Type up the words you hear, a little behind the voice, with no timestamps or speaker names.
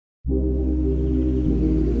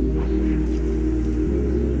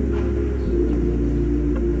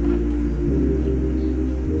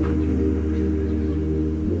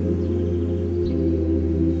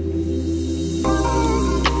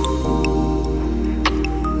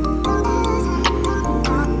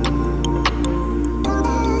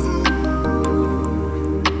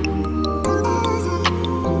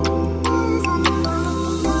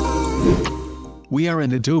We are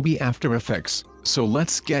in Adobe After Effects, so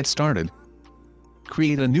let's get started.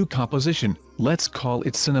 Create a new composition, let's call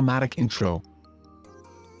it Cinematic Intro.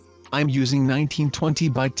 I'm using 1920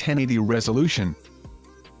 by 1080 resolution.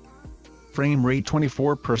 Frame rate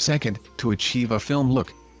 24 per second to achieve a film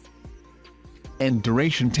look. And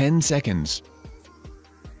duration 10 seconds.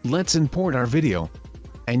 Let's import our video.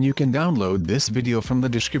 And you can download this video from the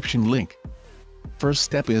description link. First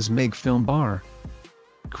step is make film bar.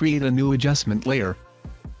 Create a new adjustment layer.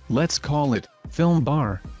 Let's call it Film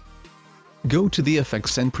Bar. Go to the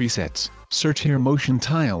Effects and Presets, search here Motion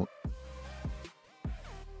Tile,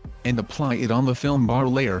 and apply it on the film bar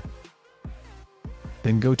layer.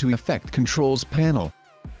 Then go to Effect Controls panel,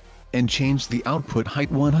 and change the output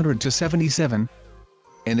height 100 to 77,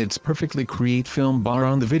 and it's perfectly create film bar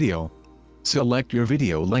on the video. Select your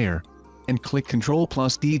video layer, and click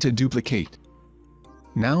Ctrl+D to duplicate.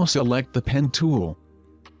 Now select the pen tool,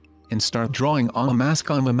 and start drawing on a mask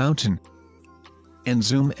on the mountain. And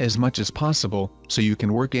zoom as much as possible, so you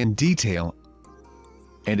can work in detail.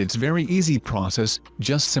 And it's very easy process,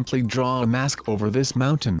 just simply draw a mask over this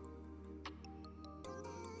mountain.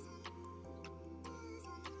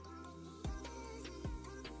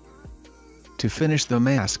 To finish the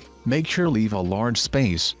mask, make sure leave a large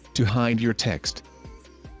space, to hide your text.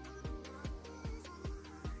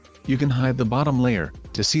 You can hide the bottom layer,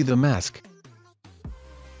 to see the mask.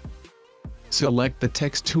 Select the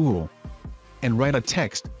text tool, and write a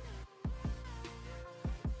text.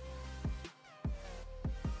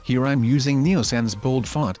 Here I'm using Neosans bold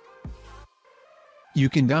font. You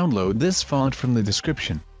can download this font from the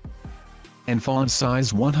description. And font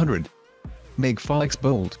size 100. Make fonts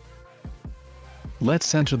bold.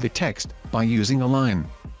 Let's enter the text by using a line.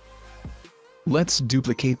 Let's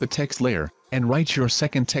duplicate the text layer, and write your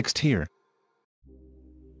second text here.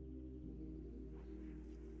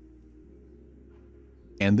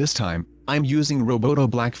 And this time, I'm using Roboto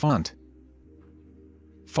black font.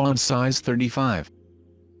 Font size 35.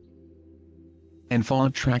 And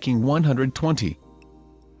font tracking 120.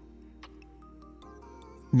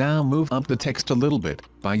 Now move up the text a little bit,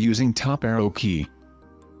 by using top arrow key.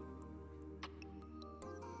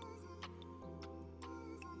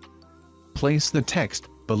 Place the text,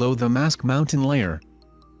 below the mask mountain layer.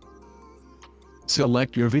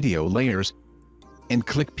 Select your video layers, and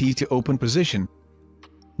click P to open position.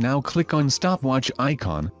 Now click on stopwatch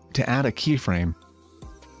icon, to add a keyframe.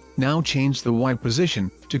 Now change the Y position,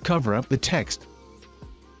 to cover up the text.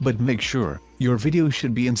 But make sure, your video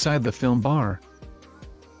should be inside the film bar.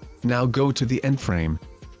 Now go to the end frame.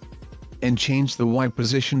 And change the Y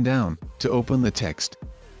position down, to open the text.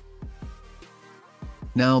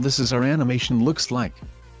 Now this is our animation looks like.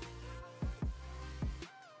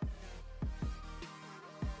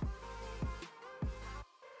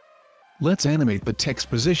 Let's animate the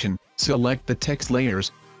text position, select the text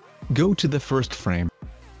layers, go to the first frame,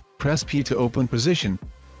 press P to open position,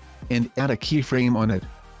 and add a keyframe on it.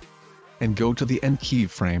 And go to the end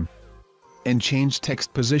keyframe, and change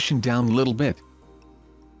text position down a little bit.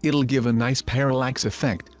 It'll give a nice parallax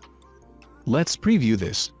effect. Let's preview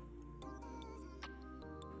this.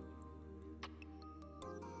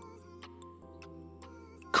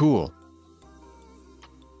 Cool.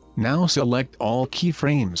 Now select all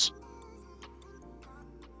keyframes.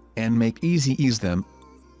 And make easy ease them.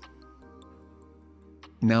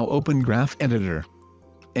 Now open Graph Editor.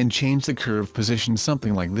 And change the curve position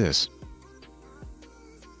something like this.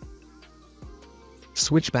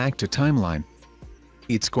 Switch back to timeline.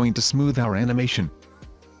 It's going to smooth our animation.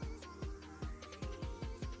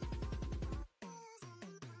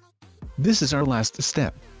 This is our last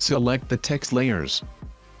step, select the text layers.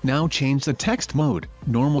 Now change the text mode,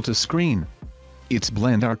 normal to screen. It's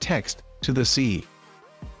blend our text, to the sea.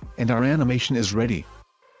 And our animation is ready.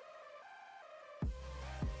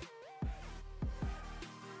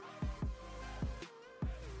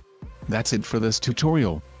 That's it for this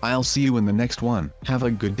tutorial. I'll see you in the next one. Have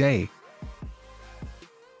a good day.